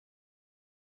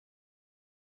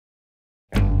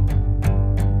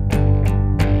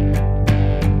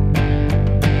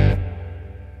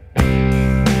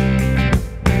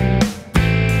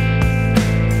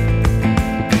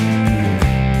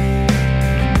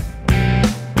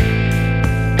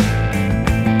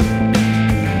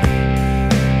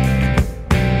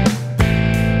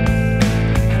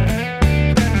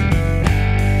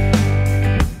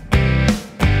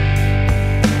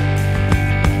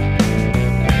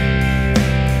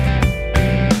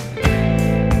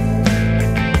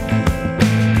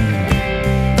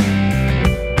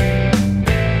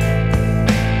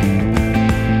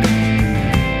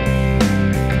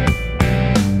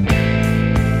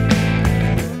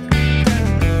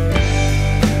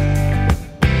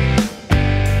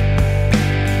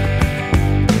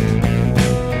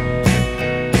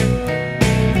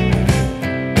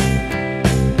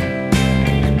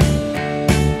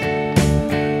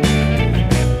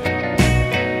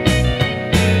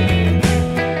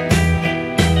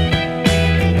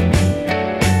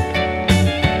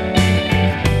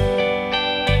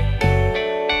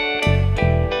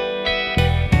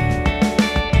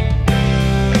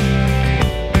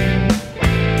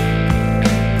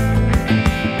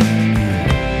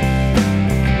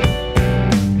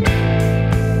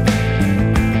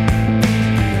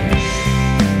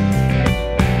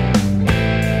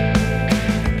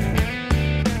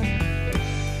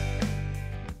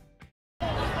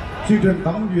Chương trình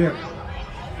tổng duyệt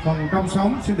phần trong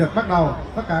sống xin được bắt đầu.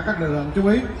 Tất cả các lực lượng chú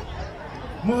ý.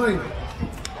 10,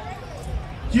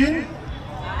 9,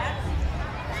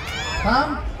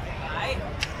 8,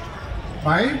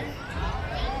 7,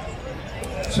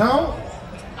 6,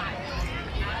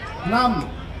 5,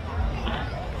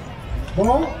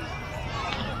 4,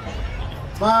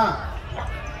 3,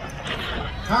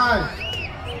 2,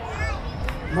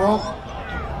 1,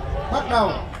 bắt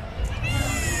đầu.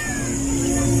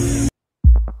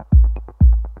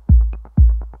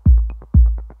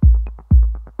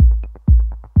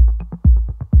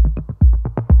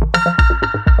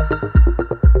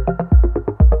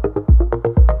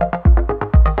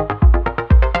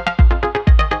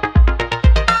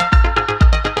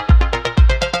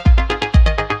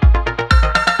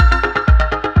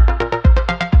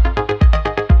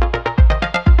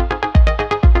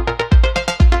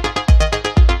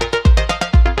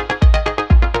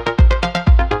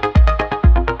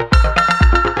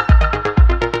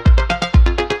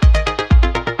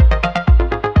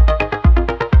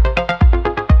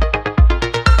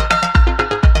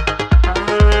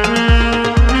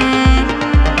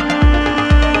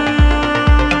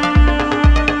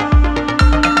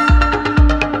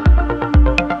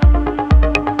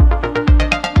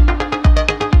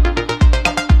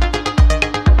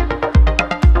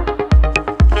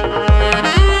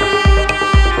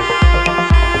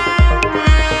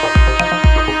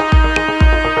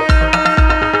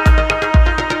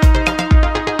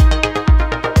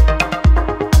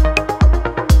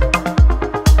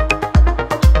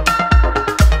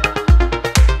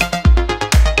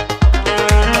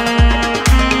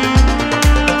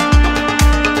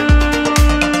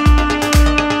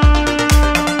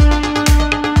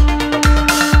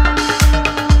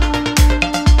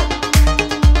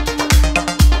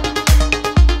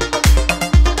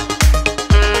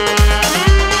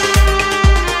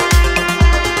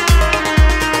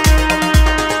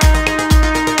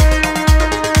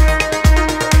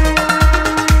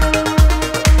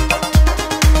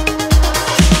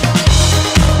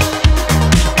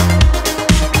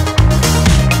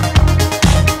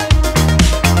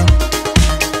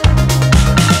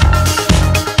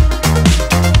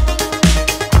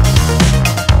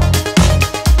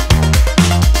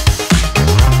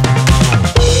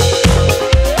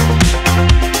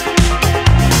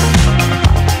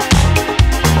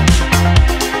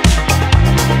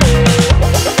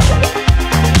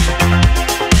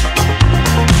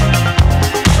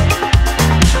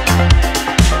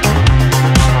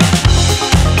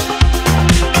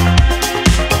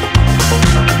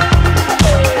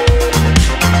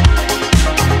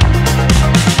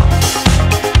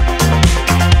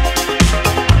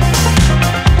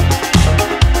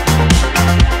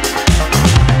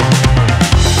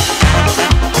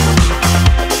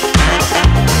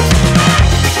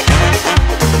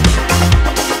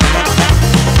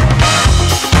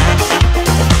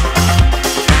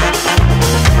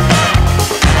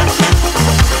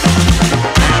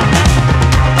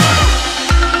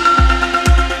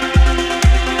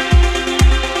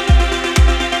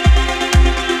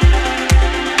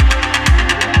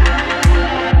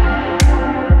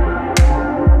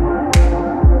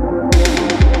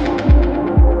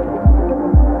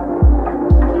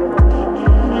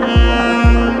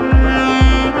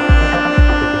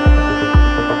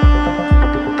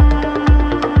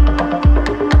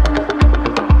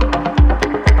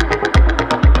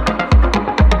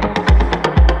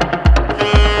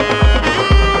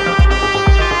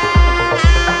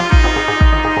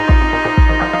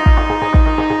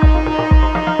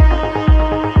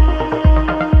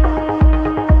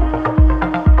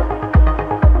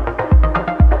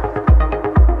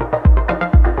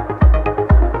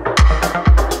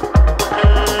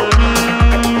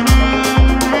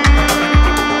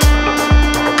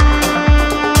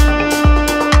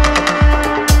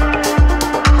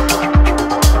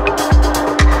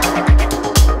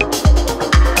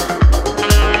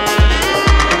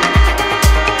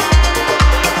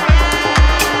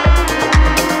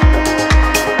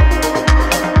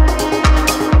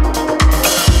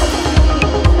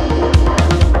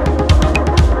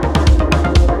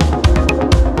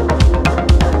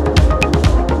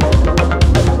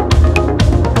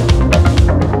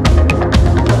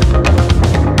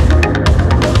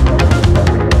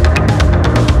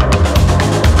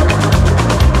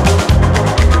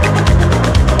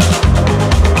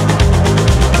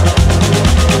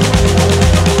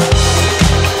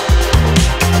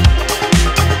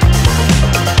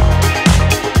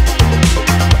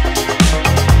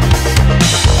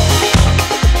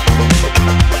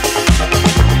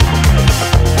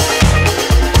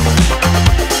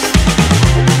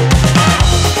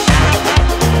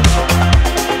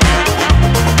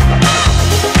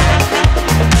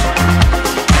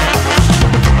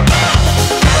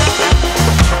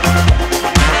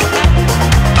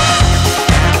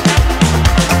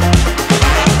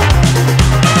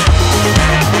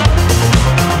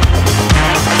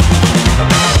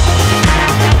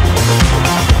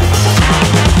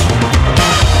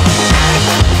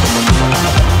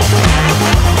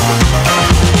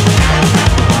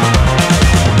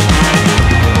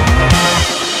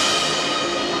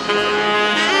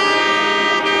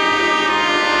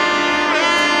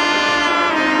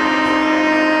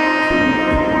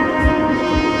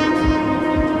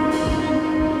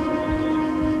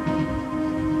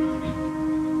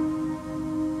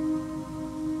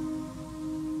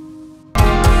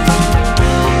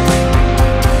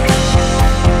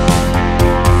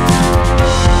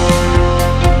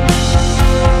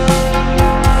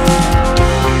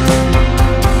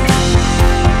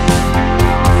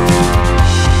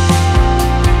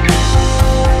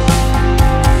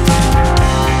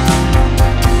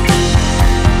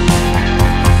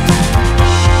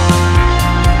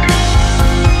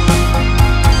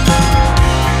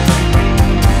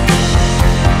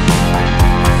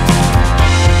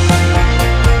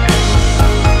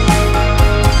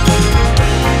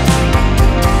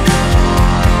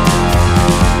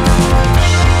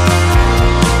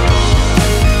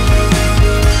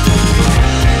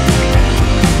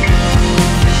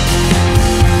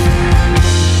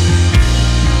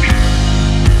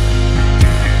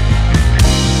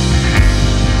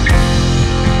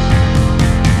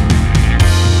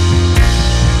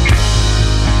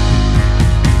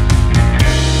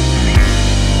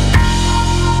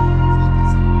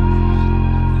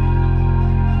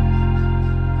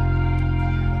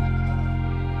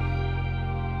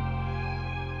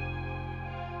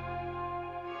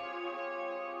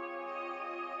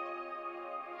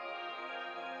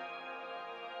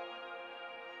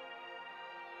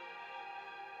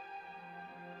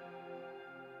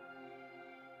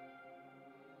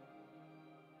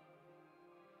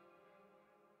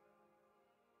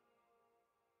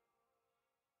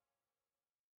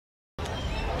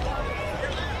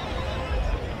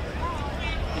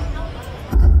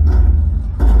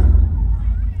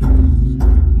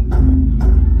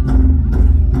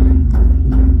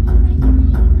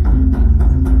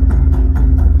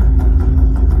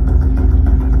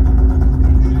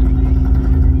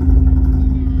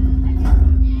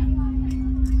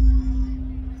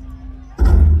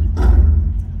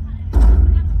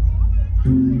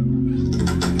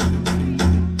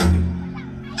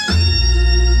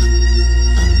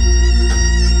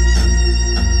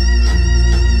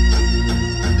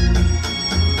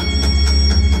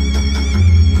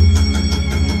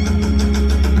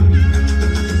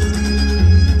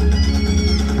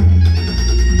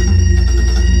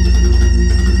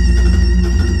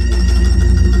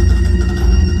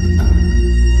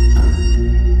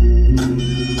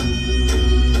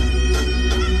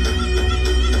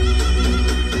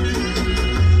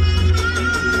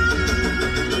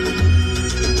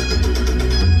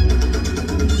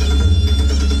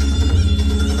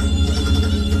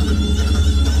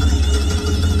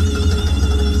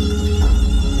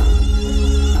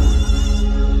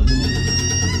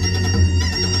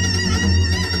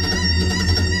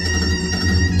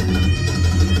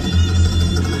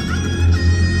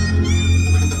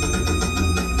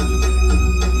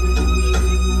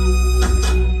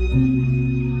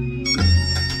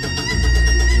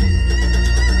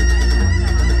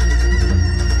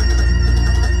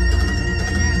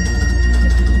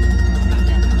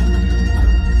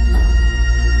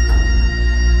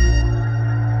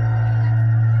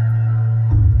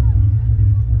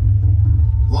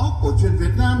 cổ truyền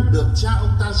Việt Nam được cha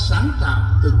ông ta sáng tạo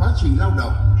từ quá trình lao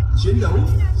động, chiến đấu,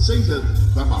 xây dựng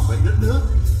và bảo vệ đất nước.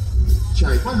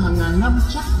 Trải qua hàng ngàn năm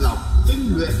chắc lọc,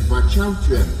 tinh luyện và trao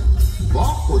truyền,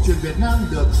 võ cổ truyền Việt Nam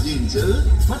được gìn giữ,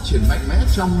 phát triển mạnh mẽ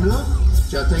trong nước,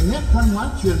 trở thành nét văn hóa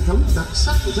truyền thống đặc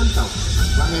sắc của dân tộc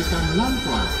và ngày càng lan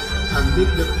tỏa, khẳng định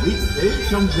được vị thế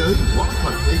trong giới võ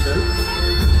thuật thế giới.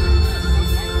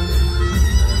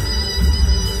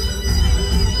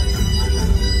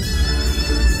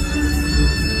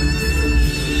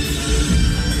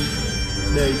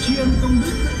 Để tri ân công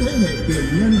đức các thế hệ tiền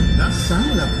nhân đã sáng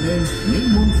lập nên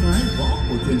những môn phái võ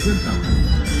cổ truyền dân tộc,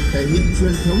 thể hiện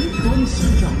truyền thống tôn sư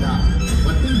trọng đạo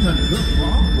và tinh thần thượng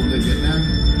võ của người Việt Nam.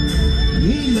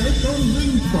 Nghi lễ tôn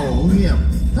vinh tổ nghiệp,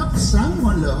 thắp sáng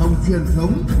ngọn lửa hồng truyền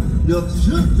thống được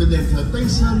rước từ đền thờ Tây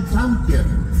Sơn Tam Kiệt,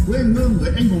 quê hương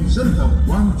người anh hùng dân tộc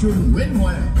Quang Trung Nguyễn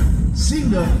Huệ,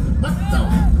 xin được bắt đầu.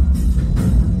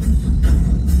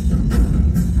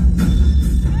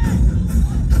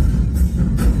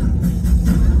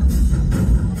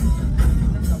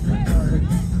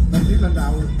 Lãnh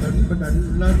đạo tỉnh Bình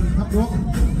Định lên thắp đuốc,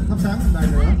 thắp sáng đài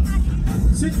lửa.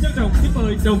 Xin trân trọng kính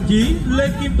mời đồng chí Lê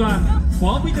Kim Toàn,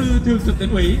 Phó Bí thư Thường trực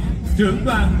Tỉnh ủy, trưởng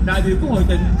đoàn đại biểu Quốc hội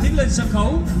tỉnh tiến lên sân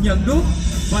khấu nhận đuốc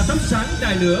và thắp sáng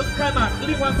đài lửa khai mạc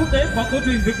Liên hoan Quốc tế võ cổ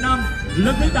truyền Việt Nam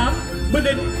lần thứ 8 Bình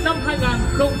Định năm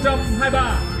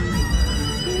 2023.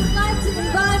 We would like to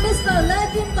invite Mr. Lê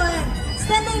Kim Toàn,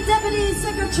 Standing Deputy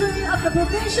Secretary of the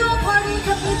Provincial Party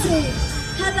Committee,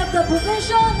 head of the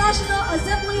Provincial National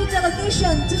Assembly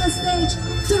delegation, to the stage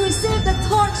to receive the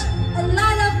torch and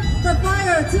light up the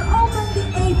fire to open the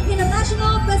 8th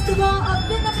International Festival of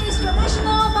Vietnamese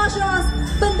Traditional Martial Arts,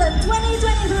 Bình Định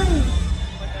 2023.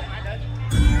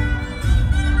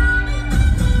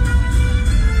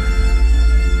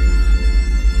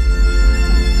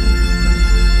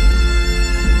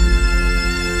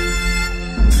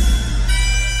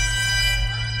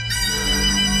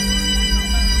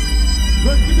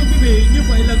 Vâng, kính thưa quý vị, như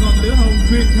vậy là ngọn lửa hồng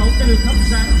truyền thống đã được thắp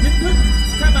sáng chính thức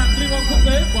khai mạc Liên hoan Quốc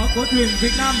tế võ cổ truyền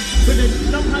Việt Nam Bình Định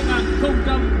năm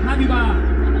 2023.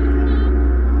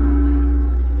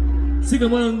 Xin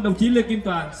cảm ơn đồng chí Lê Kim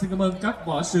Toàn, xin cảm ơn các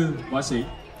võ sư, võ sĩ.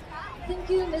 Thank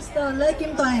you, Mr. Lê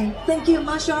Kim Toàn. Thank you,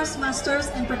 martial arts masters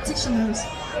and practitioners.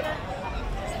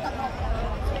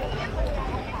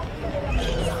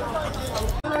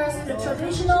 The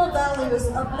traditional values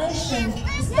of nation,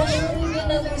 especially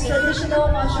Vietnamese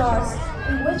traditional martial arts,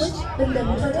 in which the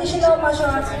traditional martial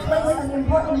arts plays an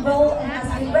important role and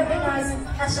has been recognized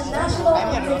as a national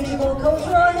and tangible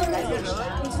cultural heritage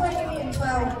in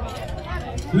 2012.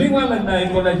 Liên hoan lần này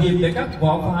còn là dịp để các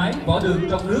võ phái, võ đường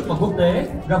trong nước và quốc tế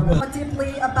gặp gỡ.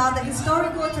 Deeply about the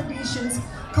historical traditions,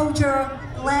 culture,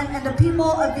 land and the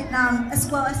people of Vietnam,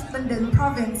 as well as Bình Định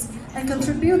province, and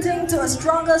contributing to a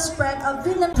stronger spread of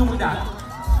Vietnam. Trung Đảng.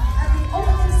 At the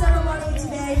opening ceremony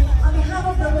today, on behalf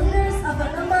of the leaders of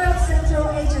a number of central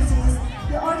agencies,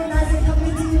 the organizing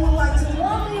committee would like to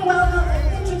warmly welcome and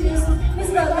introduce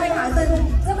Mr. H.Tây Sơn.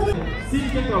 Xin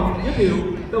trân trọng giới thiệu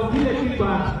đồng chí Lê Kim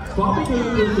Toàn, Phó Bí thư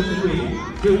Thường trực Tỉnh ủy,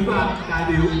 trưởng đoàn đại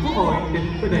biểu Quốc hội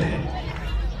tỉnh Bình Định.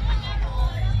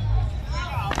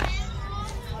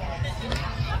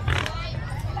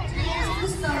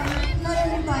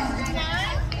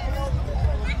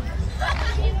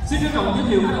 Xin trân trọng giới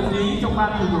thiệu các đồng chí trong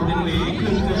ban thường vụ Tỉnh ủy,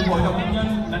 thường trực Hội đồng nhân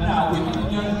dân, lãnh đạo Ủy ban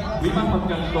nhân dân, Ủy ban Mặt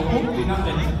trận Tổ quốc Việt Nam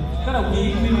tỉnh, các đồng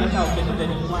chí nguyên lãnh đạo tỉnh Bình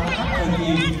Định và các thời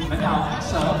kỳ lãnh đạo các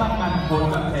sở ban ngành, hội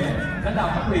đoàn thể, lãnh đạo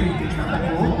các huyện, thị xã,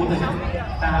 thành phố của tỉnh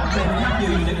đã về tham dự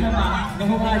lễ khai mạc ngày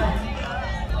hôm nay.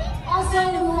 Also,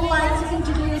 we would like to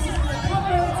introduce the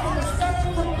conference in the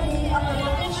Standing Committee of the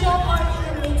Provincial Party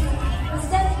Committee, the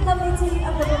Standing Committee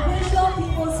of the Provincial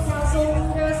People's Council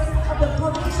leaders of the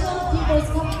Provincial People's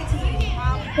Committee,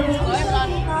 the Provincial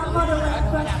Vietnam Motherland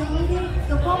Press Committee,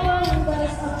 the former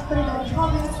leaders of Bình Định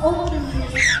province over the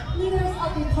years, leaders of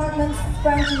departments,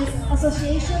 branches,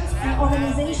 associations, and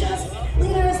organizations,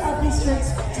 leaders of districts,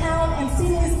 towns, and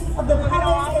cities of the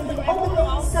province in the opening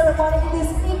ceremony this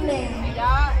evening.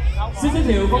 Xin giới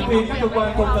thiệu phóng viên các cơ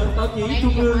quan thông tấn báo chí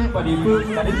trung ương và địa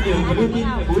phương đã đến dự và đưa tin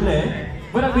về buổi lễ.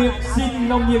 Và đặc biệt xin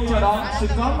nồng nhiệt chào đón sự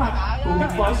có mặt của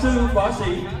các võ sư, võ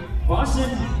sĩ, võ sinh,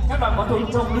 các đoàn võ thuật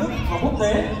trong nước và quốc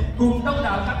tế cùng đông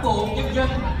đảo các bộ nhân dân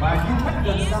và du khách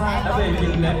gần xa đã về dự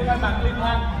lễ khai mạc liên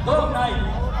hoan tối hôm nay.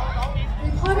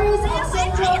 Reporters in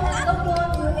central and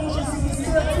local news agencies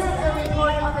to attend and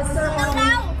report on the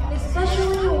ceremony,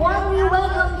 especially warmly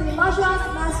welcome the martial arts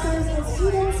masters and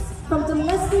students from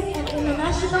domestic and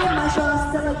international martial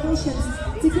arts delegations,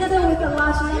 together with a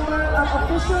large number of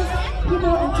officials,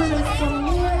 people and tourists from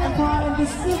near and part in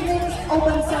this evening's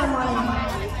open ceremony.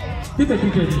 Tiếp tục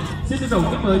chương trình, xin trân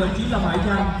trọng kính mời đồng chí Lâm Hải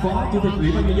Giang, Phó Chủ tịch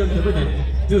Ủy ban Nhân dân tỉnh Bình Định,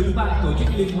 trưởng ban tổ chức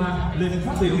liên hoan lên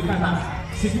phát biểu khai mạc.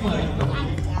 Xin kính mời đồng chí.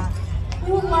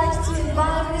 We would like to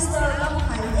invite Mr. Lâm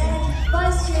Hải Giang,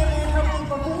 Vice Chairman of the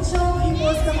Provincial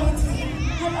People's Committee,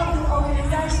 Head of the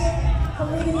Organization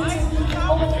Committee, to give the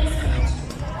opening speech.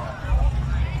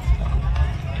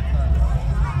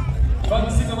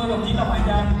 Vâng, xin cảm ơn đồng chí Lâm Hải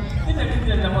Giang. Tiếp theo chương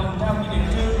trình là mời trao kỷ niệm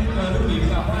trương cờ lưu niệm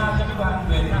và hoa cho các đoàn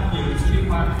về tham dự sự liên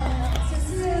hoan.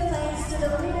 Sincere thanks to the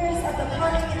leaders of the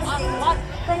party and state.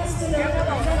 Thanks to the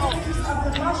representatives of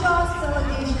the martial arts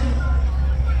delegation.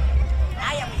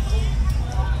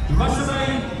 Và sau đây,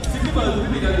 xin kính mời quý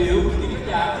vị đại biểu, quý khán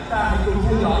giả, chúng ta hãy cùng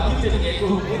theo dõi chương trình nghệ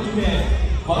thuật với chủ đề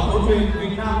Võ cổ truyền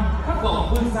Việt Nam khát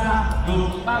vọng vươn xa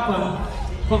gồm 3 phần.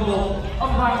 Phần 1, âm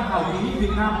vang hào khí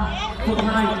Việt Nam. Phần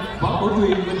 2, võ cổ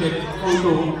truyền Bình Định, hội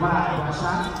tụ và tỏa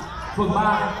sáng. Phần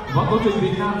 3, võ cổ truyền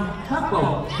Việt Nam khát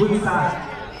vọng vươn xa.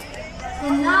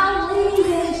 And now, ladies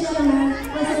and gentlemen,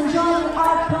 let's enjoy the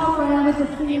art program with the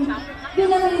theme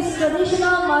Vietnamese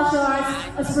traditional martial arts,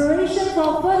 aspiration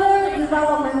for further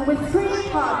development with 3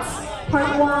 parts.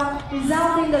 Part 1,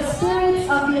 resounding the spirits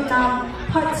of Vietnam.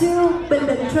 Part 2, Bình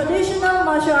Định traditional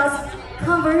martial arts,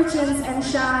 convergence and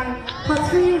shine. Part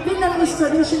 3, Vietnamese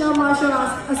traditional martial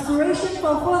arts, aspiration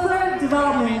for further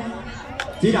development.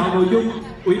 Chỉ đạo nội dung,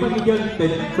 Ủy ban Nhân dân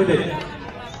tỉnh Bình Định.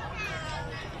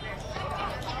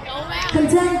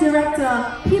 Content Director,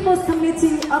 People's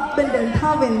Committee of Bình Định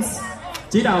Province.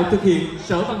 Chỉ đạo thực hiện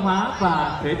Sở Văn hóa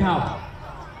và Thể thao.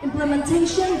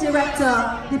 Implementation Director,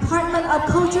 Department of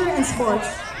Culture and Sports.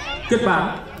 Kịch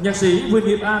bản, nhạc sĩ Huỳnh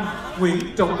Hiệp An,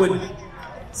 Nguyễn Trọng Quỳnh.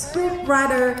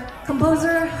 Scriptwriter,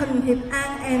 Composer Huỳnh Hiệp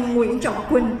An and Nguyễn Trọng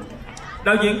Quỳnh.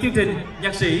 Đạo diễn chương trình,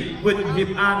 nhạc sĩ Huỳnh Hiệp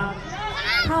An.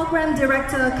 Program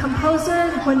Director,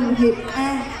 Composer Huỳnh Hiệp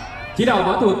An. Chỉ đạo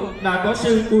võ thuật, đại võ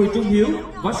sư Bùi Trung Hiếu,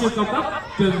 võ sư cao cấp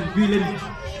Trần Duy Linh.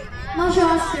 Martial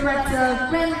Arts Director,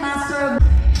 Grandmaster.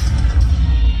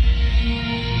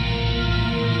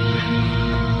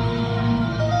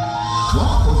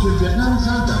 Võ cổ truyền Việt Nam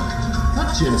gia nhập,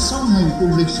 phát triển song hành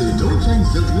cùng lịch sử đấu tranh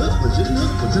dựng nước và giữ nước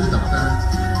của dân tộc ta,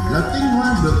 là tinh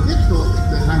hoa được kết tụ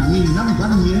từ hàng nghìn năm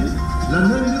văn hiến, là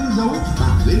nơi lưu dấu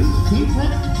bản lĩnh, khí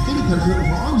phách, tinh thần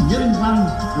thượng võ nhân văn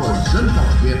của dân tộc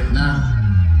Việt Nam.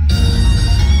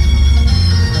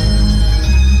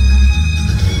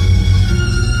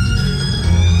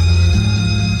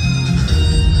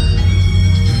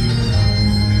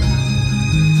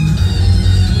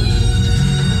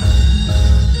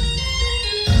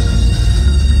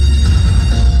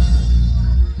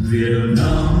 Việt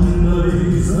Nam ơi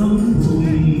giống vùng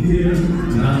thiên,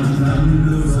 ngàn năm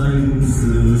lưu danh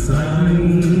sử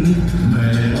xanh.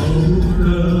 Mẹ Âu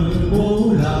cơ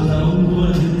bố làm lòng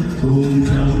quân, cùng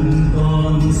chăm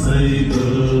con xây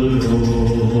cơ đồ.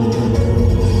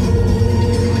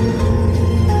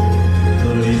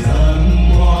 Thời gian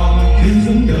qua khiến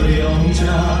giống đời ông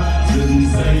cha, rừng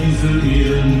xanh giữ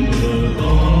yên bờ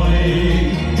cõi.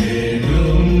 Để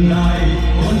tương lai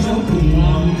con cháu cùng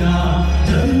hoàng ca,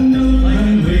 đất nước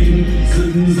anh bình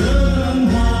rực rỡ thăng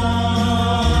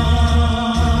hoa.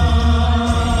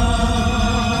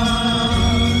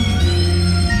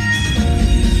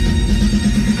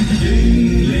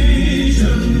 Tình lý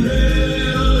trần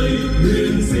lê ơi,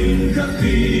 nguyện xin khắc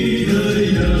ghi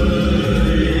đời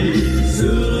đời.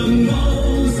 Sương máu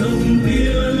dòng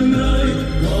tiên ơi,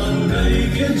 còn đầy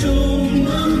kiên trung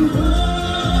ấm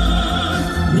khoan.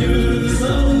 Như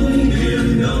sông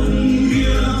biển đông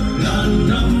kia, ngàn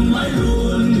năm mãi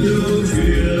luôn lưu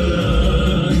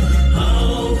truyền.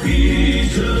 Hào khí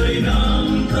trời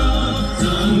Nam ta,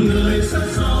 dáng người sắc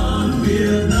son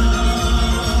Việt Nam.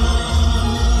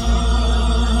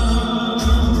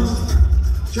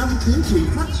 Trong tiến trình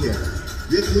phát triển,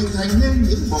 việc hình thành nên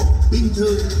những bộ binh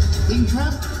thư, binh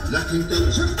pháp là thành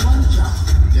tựu rất quan trọng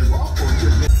để võ cổ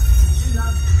truyền Việt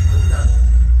Nam.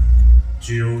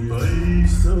 Chiều Tây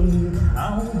Sơn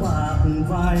áo bạc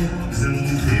vai, rừng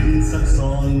thêm sắc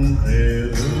son thề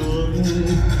ước.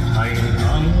 Hành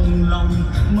thăng long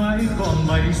mãi còn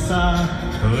bay xa,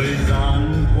 thời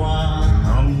gian qua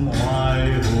thăm hoài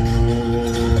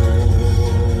hồn.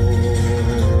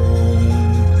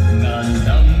 Ngàn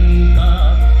năm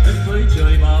ta đất với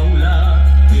trời bao la,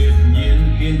 tuyệt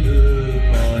nhiên kiên cử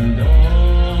còn đó.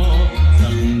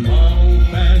 Rằng bao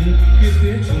phen phía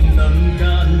phía trung tâm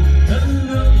can, đất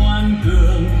nước ngoan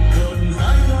cường rộn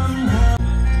rãi văn hóa.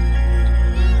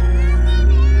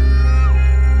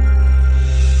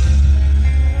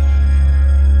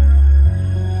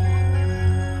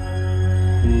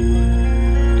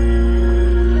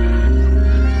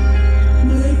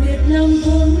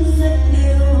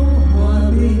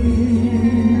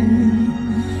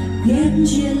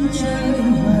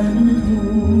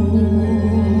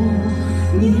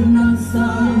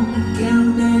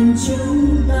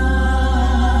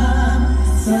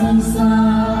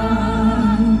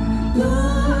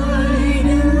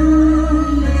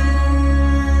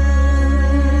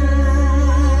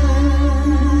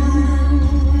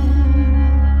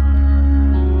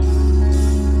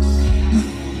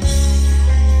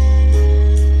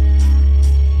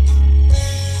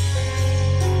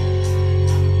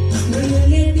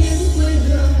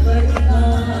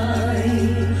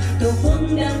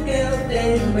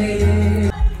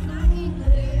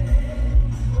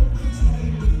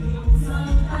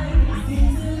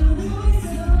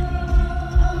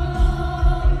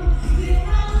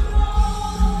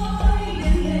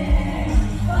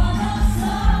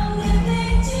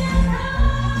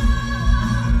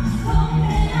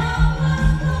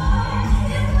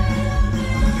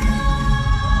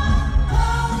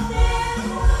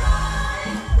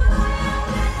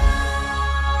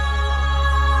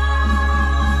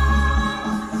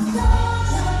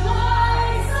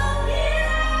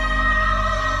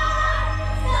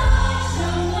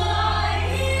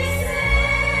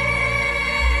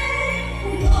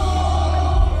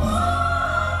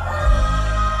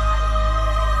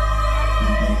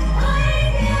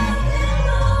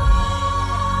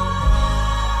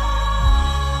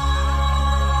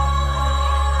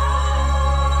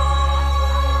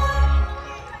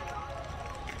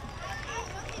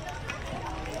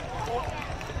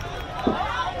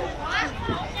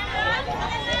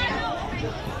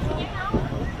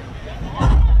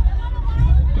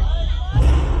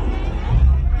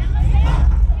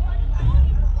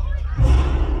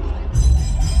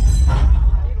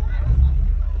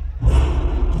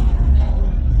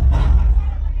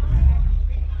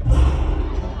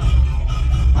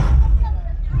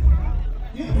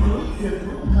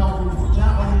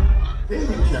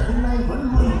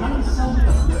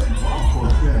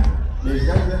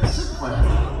 sức khỏe,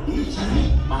 ý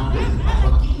chí, bản lĩnh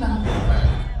và kỹ năng cụ thể.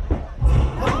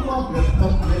 Thông qua việc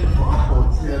tập luyện võ cổ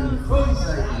truyền khơi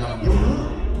dậy lòng yêu nước,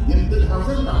 niềm tự hào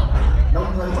dân tộc,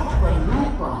 đồng thời góp phần lưu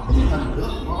tỏa tinh thần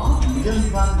thượng võ nhân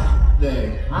văn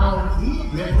để hào khí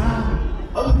Việt Nam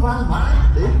âm vang mãi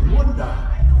đến muôn đời.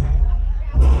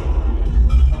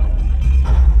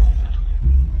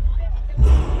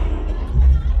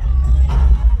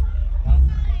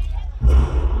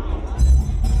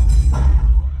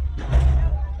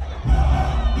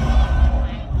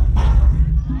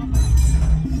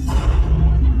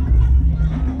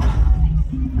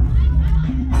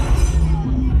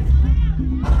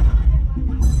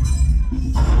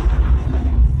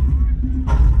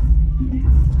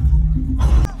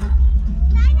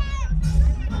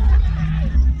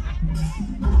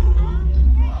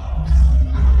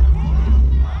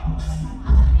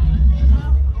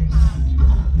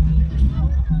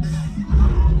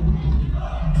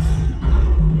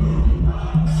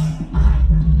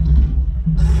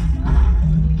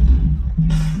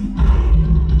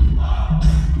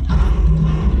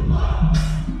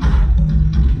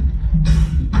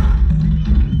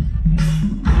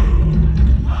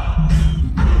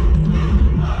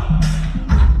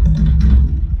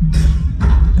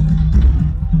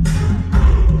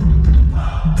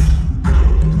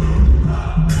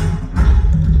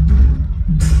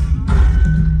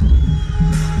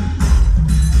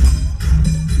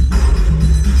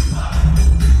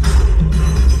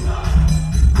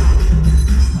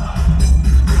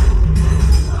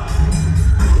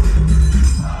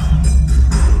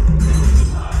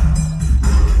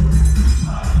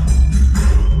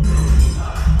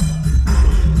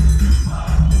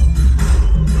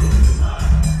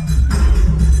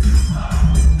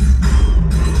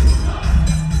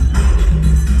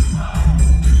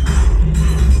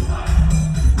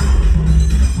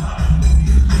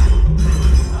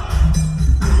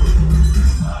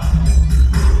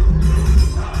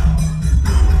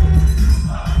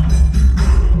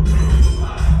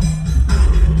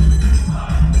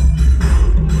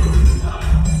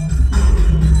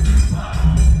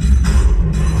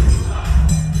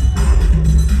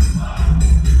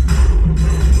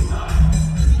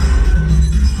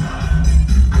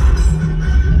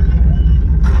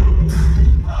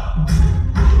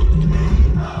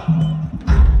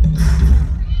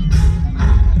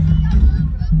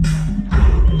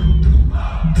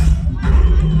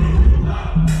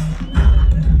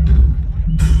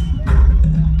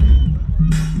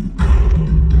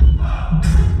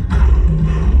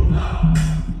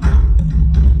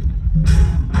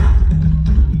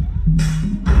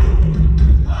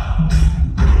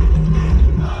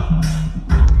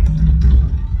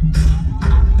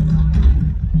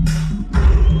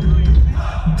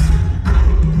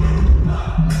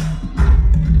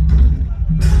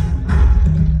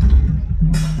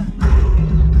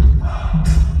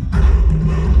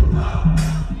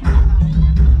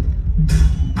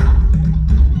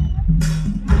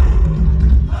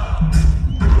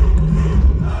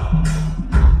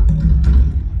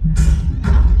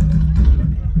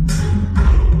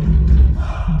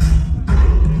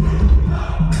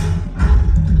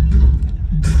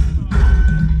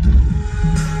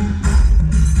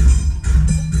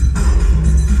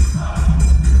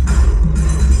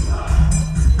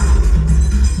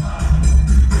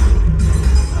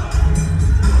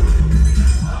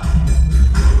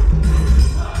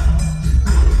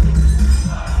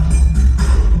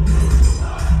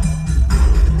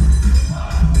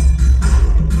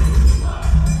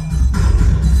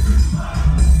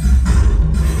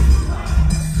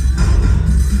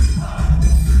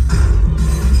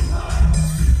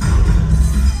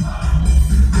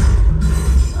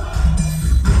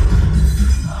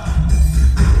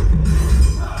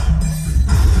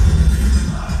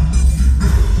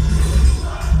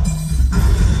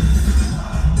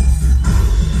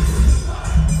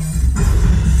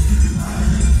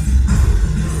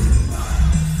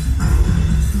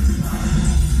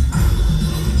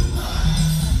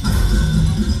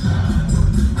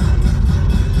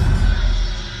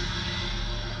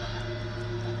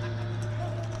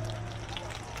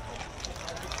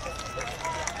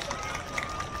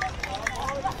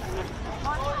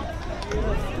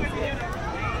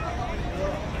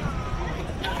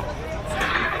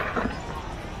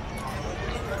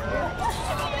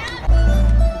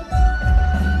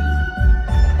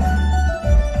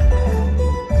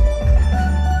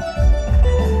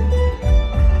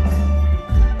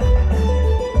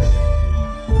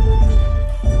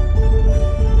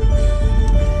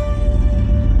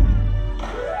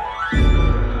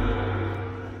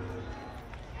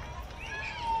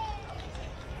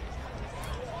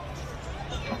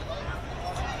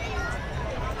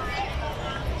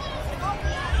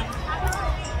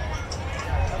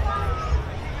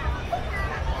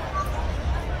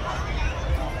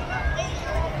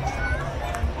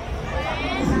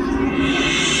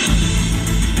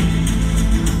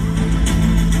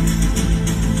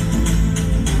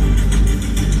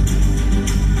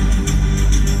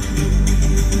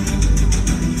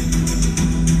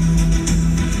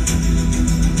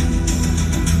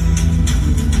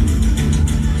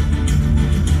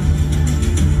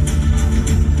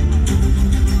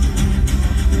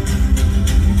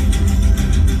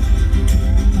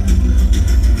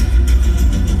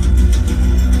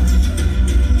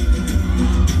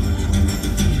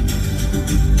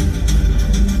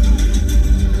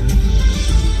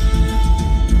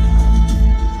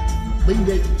 Bình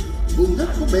Định, vùng đất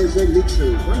có bề dày lịch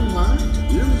sử văn hóa,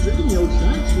 lưu giữ nhiều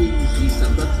giá trị di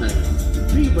sản vật thể,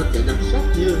 phi vật thể đặc sắc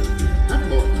như hát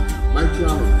bội, bài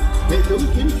tròi, hệ thống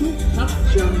kiến trúc tháp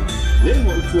trăm, lễ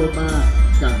hội chùa Bà,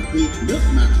 cảng vị nước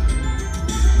mặn.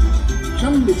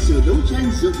 Trong lịch sử đấu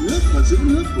tranh dựng nước và giữ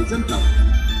nước của dân tộc,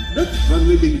 đất và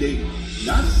người Bình Định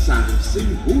đã sản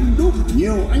sinh hun đúc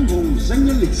nhiều anh hùng danh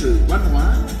nhân lịch sử văn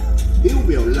hóa, tiêu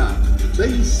biểu là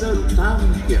Tây Sơn Tam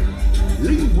Kiệt,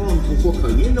 linh hồn của cuộc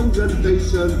khởi nghĩa nông dân Tây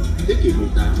Sơn thế kỷ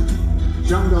 18.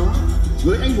 Trong đó,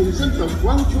 người anh hùng dân tộc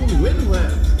Quang Trung Nguyễn Huệ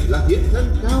là hiện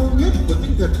thân cao nhất của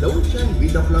tinh thần đấu tranh vì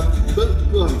độc lập, tự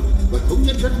cường và thống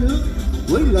nhất đất nước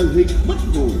với lời hình bất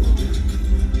hủ: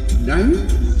 đánh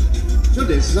cho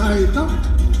để dài tóc,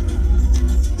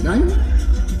 đánh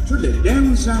cho để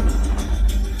đen răng,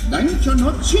 đánh cho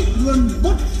nó chít luôn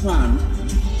bất phản,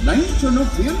 đánh cho nó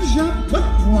phiến giáp bất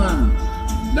hoàn,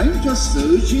 đánh cho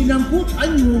sử chi Nam Quốc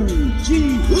anh hùng chi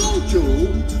hữu chủ.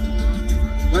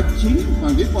 Và chính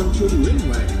hoàng đế Quang Trung Nguyễn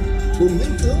Huệ cùng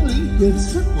những tướng lĩnh kiệt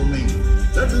xuất của mình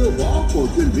đã đưa võ cổ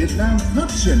truyền Việt Nam phát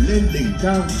triển lên đỉnh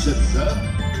cao rực rỡ.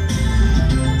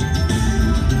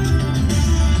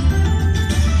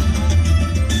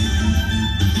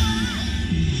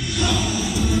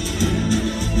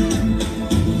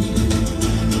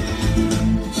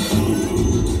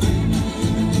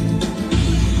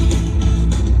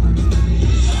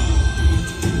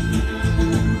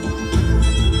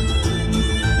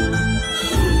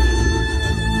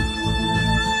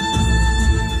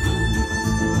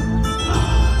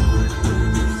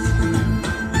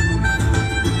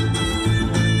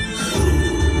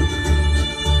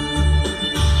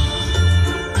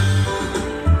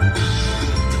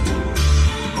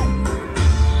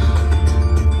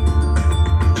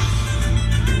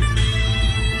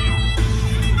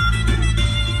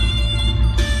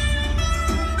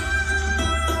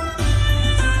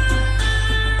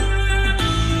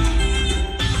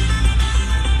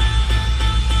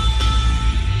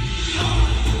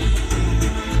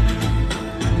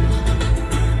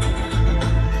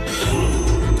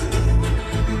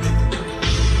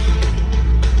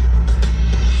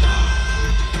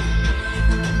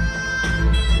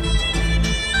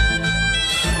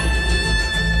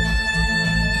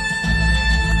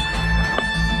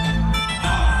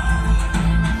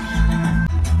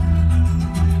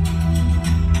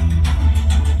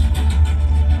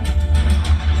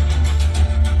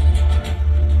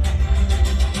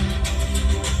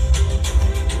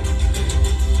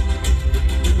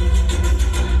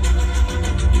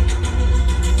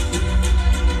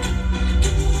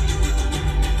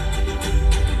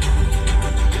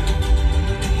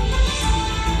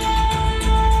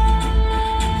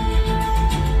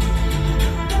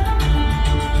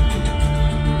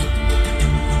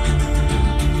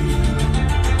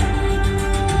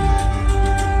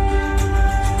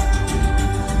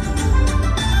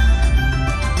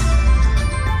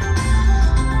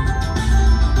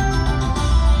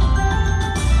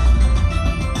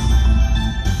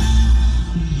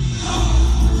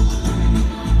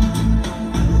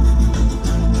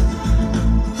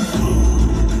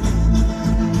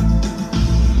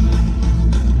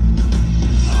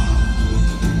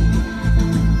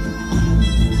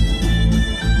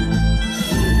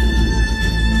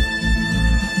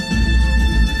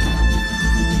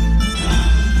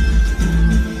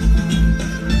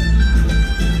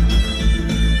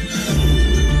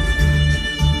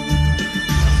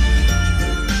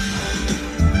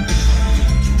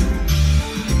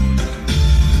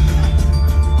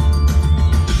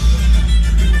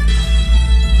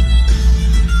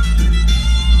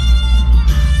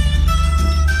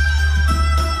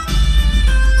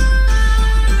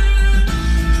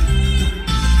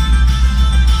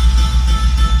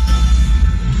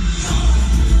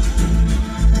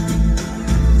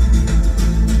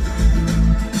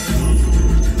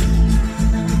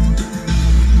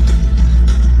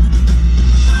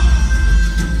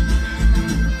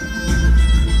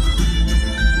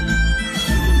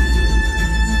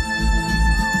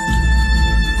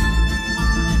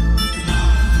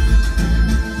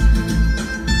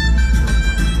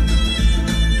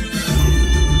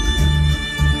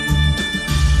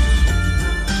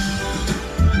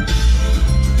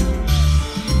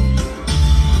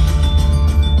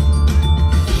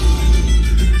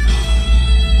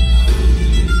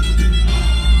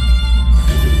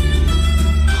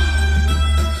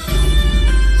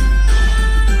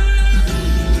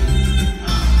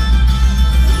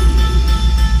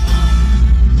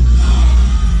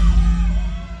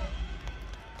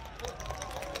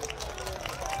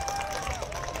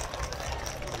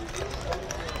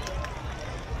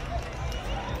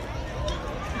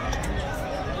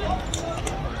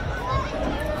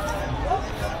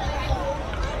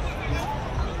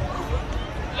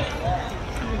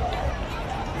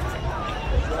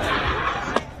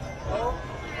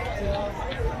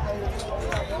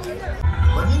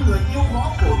 những người yêu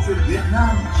võ cổ truyền Việt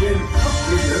Nam trên